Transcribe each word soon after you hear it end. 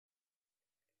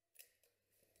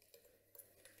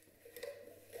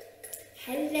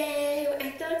Hello,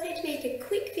 I thought I'd make a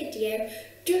quick video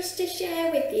just to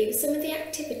share with you some of the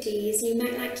activities you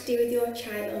might like to do with your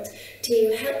child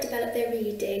to help develop their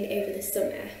reading over the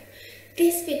summer.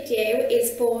 This video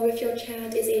is for if your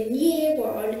child is in year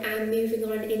 1 and moving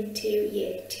on into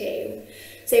year 2.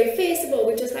 So first of all,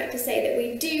 we'd just like to say that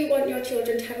we do want your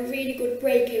children to have a really good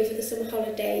break over the summer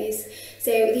holidays.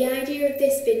 So the idea of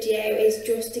this video is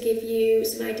just to give you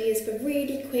some ideas for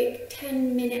really quick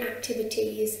 10-minute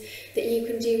activities that you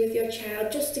can do with your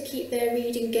child just to keep their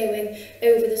reading going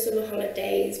over the summer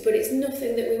holidays. But it's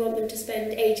nothing that we want them to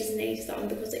spend ages and ages on,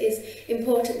 because it is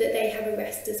important that they have a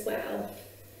rest as well.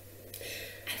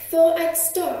 I thought I'd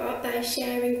start by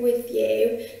sharing with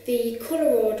you the colour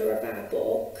order of our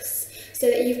books, so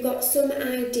that you've got some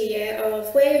idea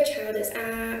of where your child is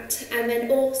at, and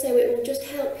then also it will just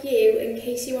help you in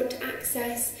case you want to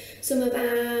access some of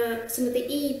the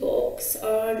e-books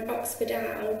on Oxford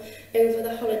Owl over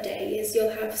the holidays.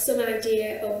 You'll have some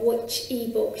idea of which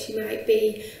e-books you might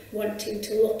be wanting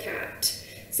to look at.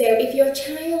 So if your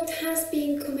child has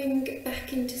been coming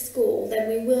back into school, then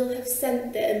we will have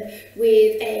sent them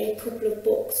with a couple of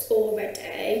books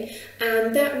already,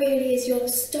 and that really is your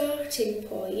starting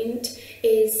point,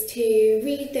 is to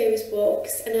read those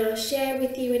books, and I'll share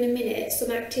with you in a minute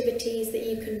some activities that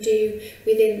you can do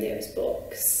within those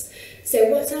books. So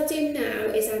what I'll do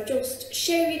now is I'll just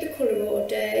show you the colour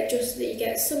order just so that you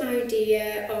get some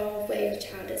idea of where your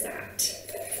child is at.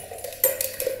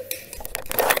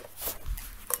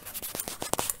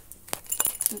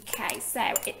 Okay, so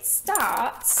it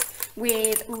starts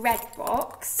with red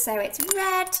books, so it's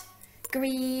red,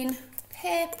 green,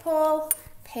 purple,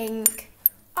 pink,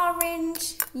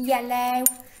 orange, yellow,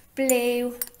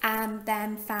 blue, and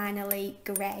then finally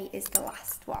grey is the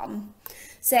last one.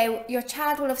 So your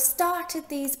child will have started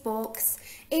these books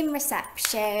in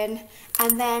reception,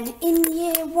 and then in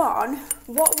year 1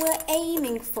 what we're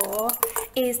aiming for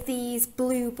is these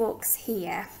blue books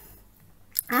here.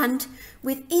 And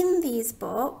within these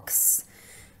books,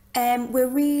 we're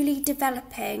really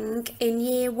developing in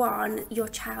year 1 your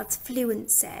child's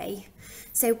fluency.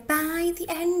 So by the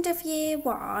end of year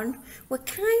 1, we're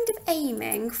kind of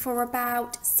aiming for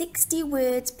about 60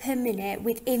 words per minute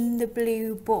within the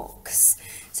blue books.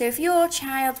 So if your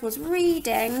child was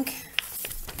reading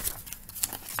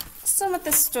some of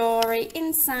the story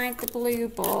inside the blue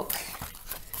book,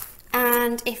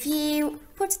 and if you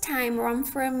put a timer on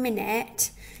for a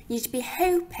minute, you'd be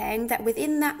hoping that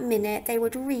within that minute they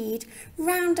would read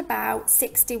round about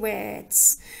 60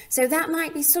 words. So that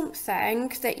might be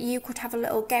something that you could have a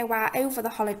little go at over the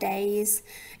holidays,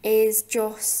 is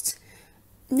just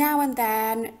now and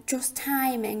then just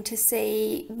timing to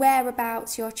see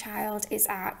whereabouts your child is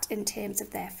at in terms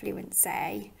of their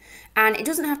fluency. And it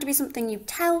doesn't have to be something you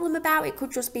tell them about, it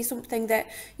could just be something that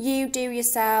you do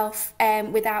yourself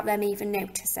without them even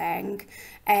noticing,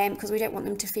 because we don't want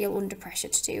them to feel under pressure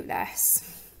to do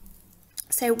this.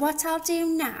 So what I'll do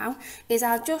now is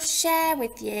I'll just share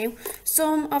with you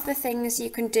some of the things you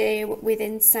can do with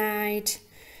inside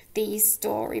these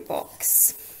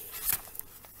storybooks.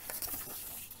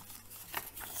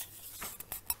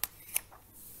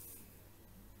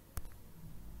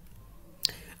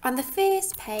 On the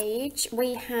first page,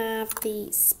 we have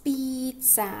the speed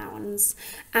sounds,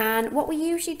 and what we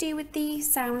usually do with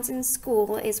these sounds in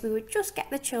school is we would just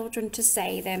get the children to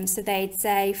say them. So they'd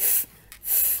say f,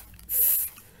 f, f,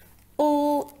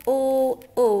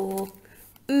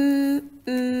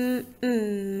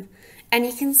 and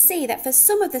you can see that for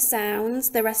some of the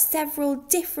sounds there are several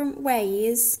different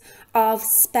ways of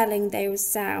spelling those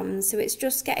sounds, so it's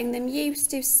just getting them used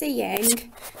to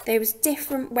seeing those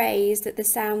different ways that the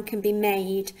sound can be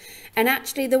made. And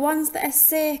actually the ones that are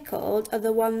circled are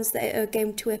the ones that are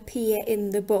going to appear in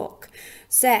the book,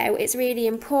 so it's really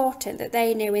important that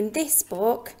they know in this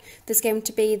book there's going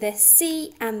to be the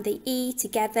C and the E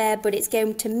together, but it's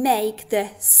going to make the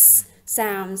S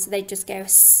sound, so they just go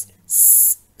S,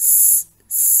 S, S,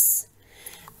 S.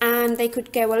 And they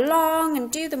could go along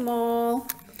and do them all.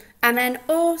 And then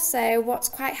also what's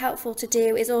quite helpful to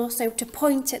do is also to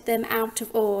point at them out of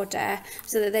order,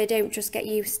 so that they don't just get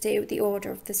used to the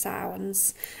order of the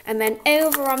sounds. And then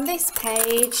over on this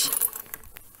page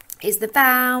is the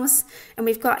vowels, and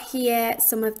we've got here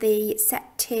some of the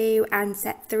set 2 and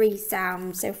set 3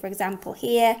 sounds. So for example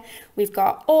here we've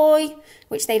got oi,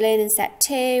 which they learn in set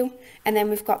 2, and then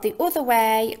we've got the other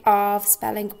way of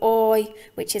spelling oi,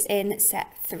 which is in set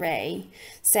 3.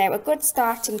 So a good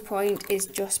starting point is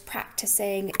just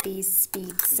practicing these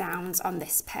speed sounds on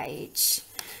this page.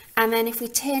 And then if we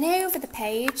turn over the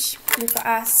page, we've got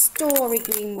our story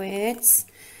green words,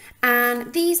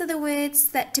 And these are the words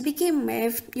that, to begin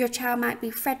with, your child might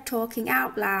be Fred talking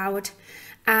out loud.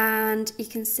 And you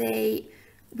can see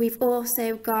we've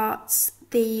also got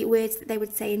the words that they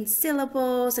would say in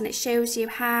syllables, and it shows you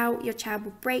how your child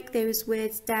will break those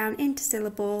words down into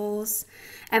syllables.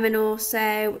 And then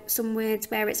also some words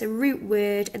where it's a root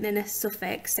word and then a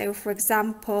suffix. So for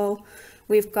example,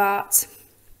 we have got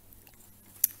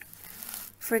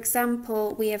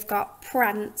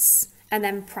prance and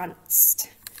then pranced.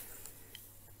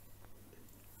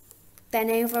 Then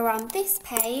over on this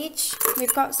page,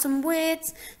 we've got some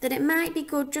words that it might be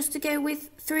good just to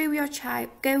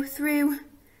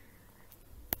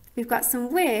We've got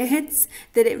some words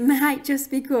that it might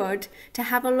just be good to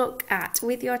have a look at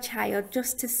with your child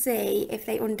just to see if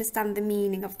they understand the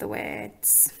meaning of the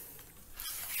words.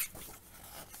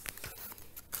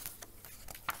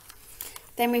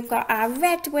 Then we've got our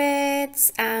red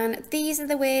words, and these are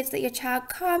the words that your child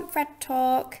can't Fred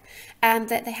talk and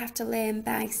that they have to learn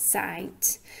by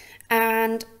sight.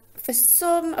 And for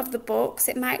some of the books,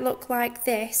 it might look like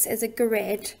this as a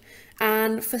grid,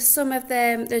 and for some of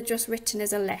them, they're just written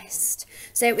as a list.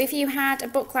 So if you had a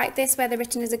book like this where they're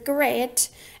written as a grid,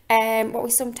 what we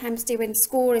sometimes do in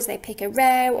school is they pick a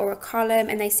row or a column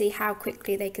and they see how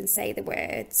quickly they can say the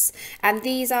words. And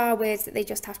these are words that they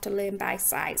just have to learn by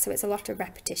sight, so it's a lot of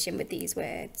repetition with these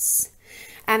words.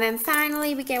 And then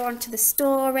finally we go on to the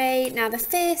story. Now the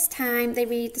first time they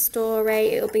read the story,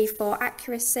 it'll be for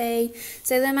accuracy.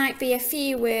 So there might be a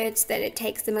few words that it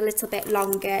takes them a little bit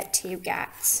longer to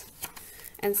get.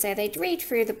 And so they'd read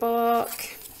through the book.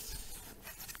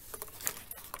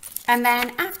 And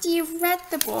then after you've read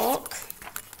the book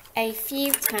a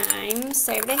few times,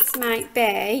 so this might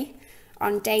be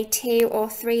on day 2 or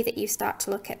 3 that you start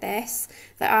to look at this,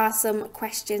 there are some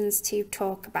questions to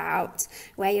talk about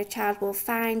where your child will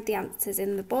find the answers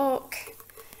in the book,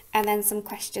 and then some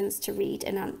questions to read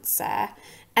and answer.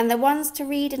 And the ones to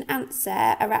read and answer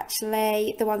are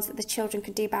actually the ones that the children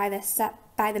could do by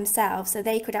themselves, so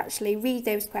they could actually read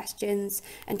those questions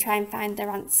and try and find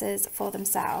their answers for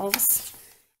themselves.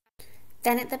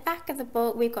 Then at the back of the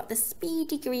book, we've got the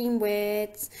speedy green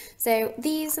words. So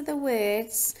these are the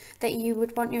words that you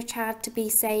would want your child to be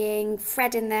saying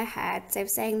Fred in their head. So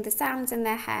saying the sounds in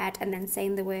their head and then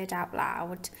saying the word out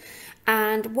loud.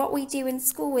 And what we do in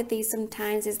school with these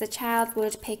sometimes is the child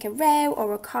would pick a row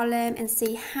or a column and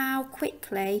see how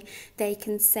quickly they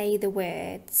can say the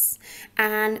words.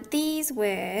 And these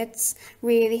words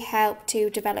really help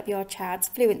to develop your child's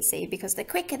fluency, because the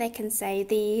quicker they can say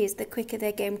these, the quicker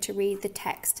they're going to read the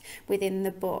text within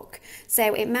the book.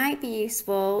 So it might be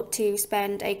useful to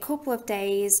spend a couple of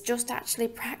days just actually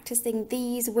practicing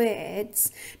these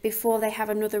words before they have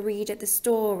another read at the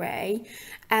story,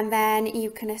 and then you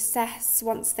can assess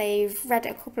once they've read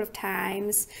it a couple of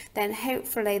times, then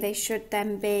hopefully they should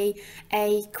then be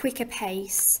a quicker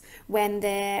pace when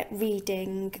they're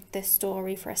reading the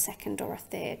story for a second or a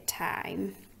third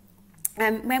time.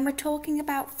 When we're talking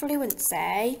about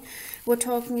fluency, we're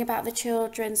talking about the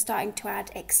children starting to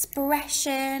add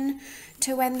expression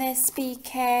to when they're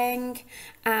speaking,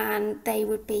 and they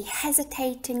would be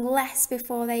hesitating less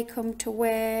before they come to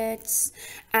words,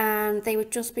 and they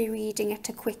would just be reading at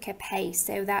a quicker pace.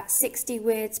 So that 60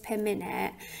 words per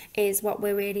minute is what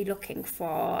we're really looking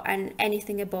for, and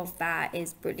anything above that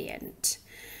is brilliant.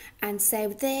 And so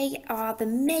they are the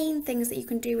main things that you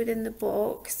can do within the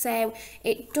book. So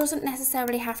it doesn't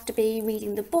necessarily have to be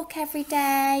reading the book every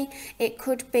day. It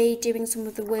could be doing some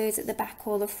of the words at the back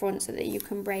or the front so that you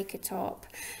can break it up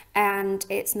and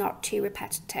it's not too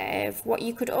repetitive. What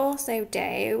you could also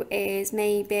do is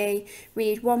maybe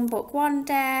read one book one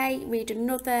day, read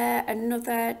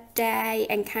another day,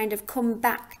 and kind of come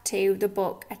back to the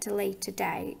book at a later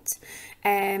date.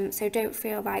 So don't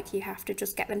feel like you have to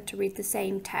just get them to read the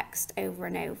same text over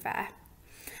and over.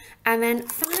 And then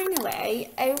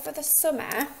finally, over the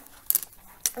summer,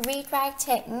 Read Write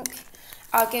Inc.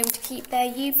 are going to keep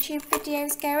their YouTube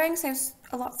videos going. So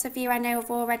lots of you I know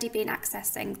have already been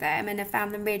accessing them and have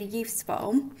found them really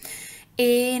useful.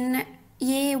 In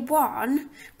Year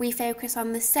 1, we focus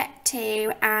on the set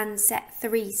 2 and set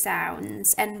 3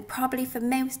 sounds, and probably for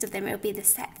most of them it'll be the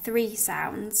set 3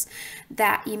 sounds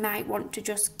that you might want to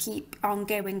just keep on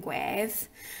going with.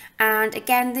 And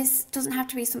again, this doesn't have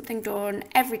to be something done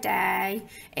every day.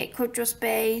 It could just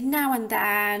be now and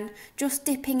then, just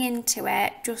dipping into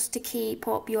it just to keep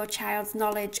up your child's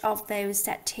knowledge of those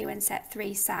set 2 and set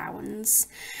 3 sounds.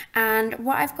 And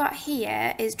what I've got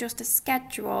here is just a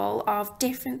schedule of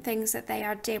different things that they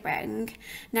are doing.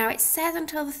 Now it says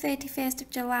until the 31st of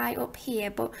July up here,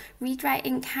 but Read Write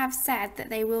Inc have said that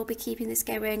they will be keeping this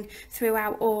going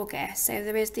throughout August, so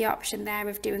there is the option there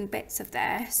of doing bits of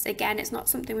this. Again, it's not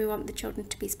something we want the children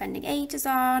to be spending ages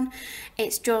on,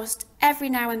 it's just every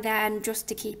now and then just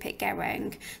to keep it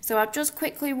going. So I'll just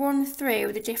quickly run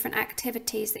through the different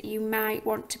activities that you might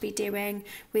want to be doing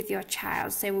with your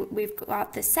child. So we've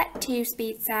got the set 2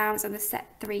 speed sounds and the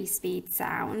set 3 speed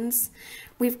sounds.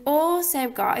 We've also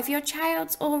got, if your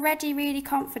child's already really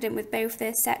confident with both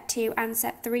the set 2 and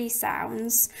set 3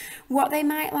 sounds, what they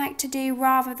might like to do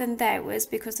rather than those,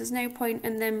 because there's no point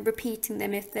in them repeating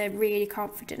them if they're really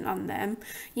confident on them,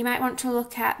 you might want to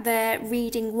look at the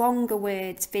reading longer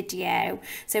words video.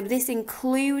 So this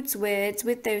includes words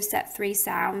with those set 3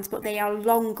 sounds, but they are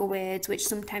longer words, which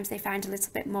sometimes they find a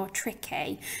little bit more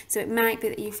tricky. So it might be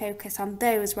that you focus on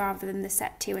those rather than the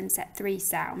set 2 and set 3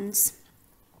 sounds.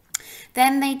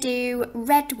 Then they do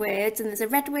red words, and there's a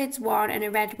red words 1 and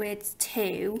a red words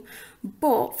 2,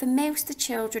 but for most of the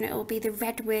children it will be the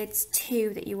red words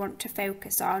 2 that you want to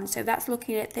focus on. So that's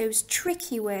looking at those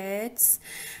tricky words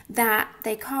that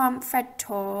they can't Fred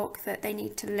talk, that they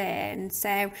need to learn.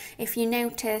 So if you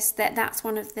notice that that's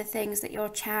one of the things that your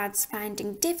child's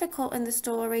finding difficult in the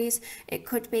stories, it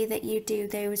could be that you do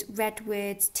those red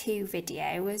words 2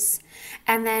 videos.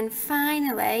 And then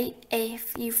finally,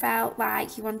 if you felt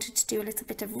like you wanted to do a little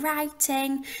bit of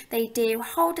writing, they do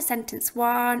hold a sentence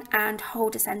 1 and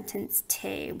hold a sentence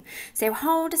 2. So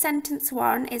hold a sentence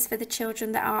 1 is for the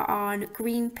children that are on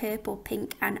green, purple,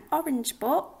 pink and orange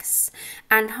books,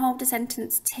 and hold a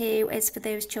sentence 2 is for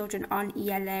those children on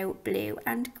yellow, blue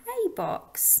and grey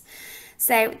books.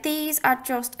 So these are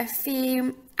just a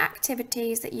few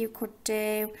activities that you could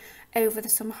do over the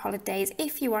summer holidays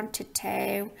if you wanted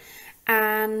to.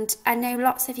 And I know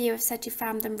lots of you have said you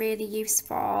found them really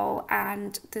useful,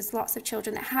 and there's lots of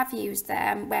children that have used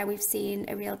them where we've seen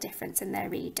a real difference in their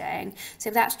reading. So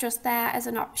that's just there as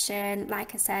an option.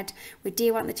 Like I said, we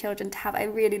do want the children to have a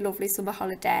really lovely summer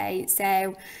holiday,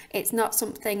 so it's not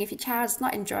something, if your child's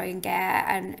not enjoying it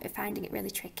and finding it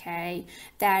really tricky,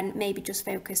 then maybe just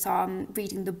focus on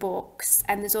reading the books.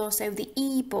 And there's also the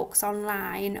e-books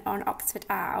online on Oxford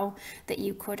Owl that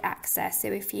you could access. So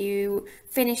if you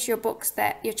finish your books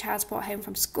that your child's brought home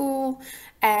from school,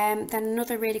 then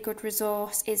another really good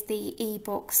resource is the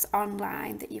e-books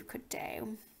online that you could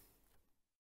do.